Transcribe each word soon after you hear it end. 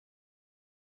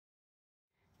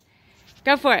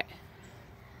Go for it.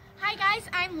 Hi guys,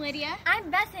 I'm Lydia.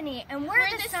 I'm Bethany, and we're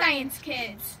the Science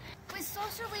Kids. With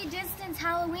socially distanced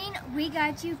Halloween, we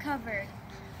got you covered.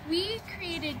 We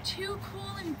created 2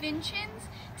 cool inventions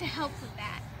to help with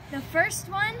that. The first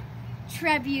one,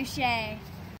 Trebuchet.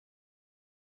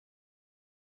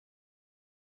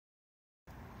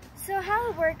 So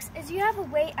how it works is you have a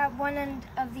weight at one end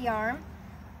of the arm.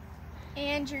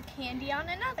 And your candy on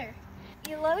another.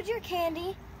 You load your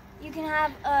candy, you can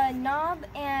have a knob,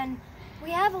 and we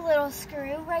have a little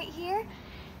screw right here.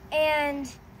 And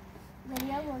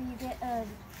Lydia, will you get a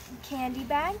candy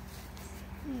bag?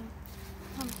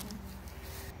 Pumpkin.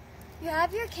 You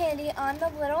have your candy on the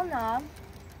little knob.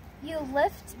 You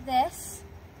lift this,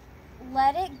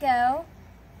 let it go,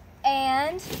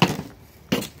 and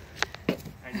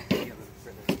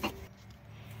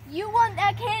you want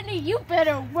that candy, you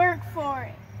better work for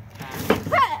it.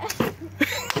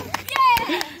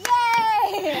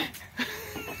 Yay!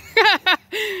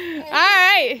 All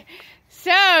right.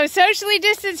 So, socially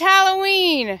distanced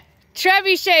Halloween.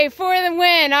 Trebuchet for the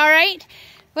win, all right?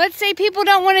 Let's say people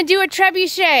don't want to do a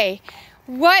trebuchet.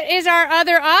 What is our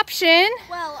other option?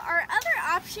 Well, our other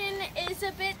option is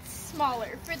a bit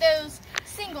smaller for those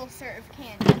single-serve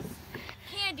candies.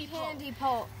 Candy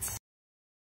Catapult.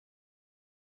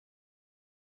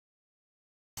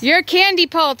 Your Candy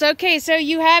Pult. Okay, so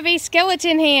you have a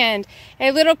skeleton hand,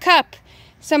 a little cup,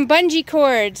 some bungee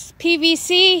cords,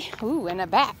 PVC, ooh, and a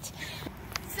bat.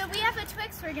 So we have a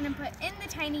Twix we're going to put in the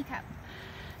tiny cup.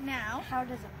 Now, how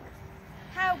does it work?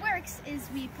 How it works is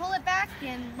we pull it back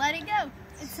and let it go.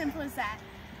 It's simple as that.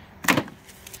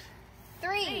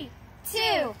 3,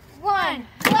 2, 1,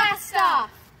 blast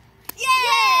off!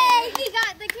 Yay! He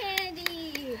got the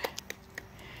candy!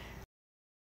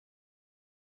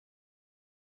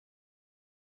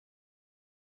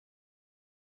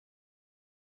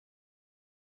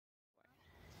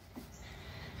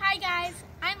 Hi guys,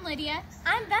 I'm Lydia.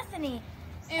 I'm Bethany.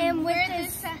 And we're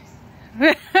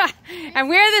And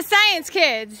we're the Science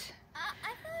Kids.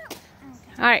 Okay.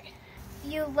 All right.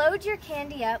 You load your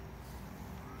candy up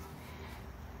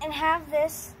and have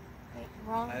this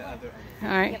wrong way. All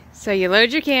right. Yep. So you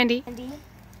load your candy.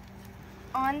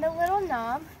 On the little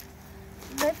knob.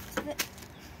 Lift the...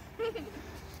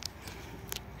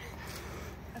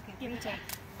 Okay, retake.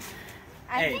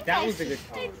 Hey, that was a good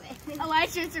call.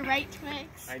 Elijah's the right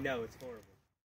Twix. I know, it's horrible.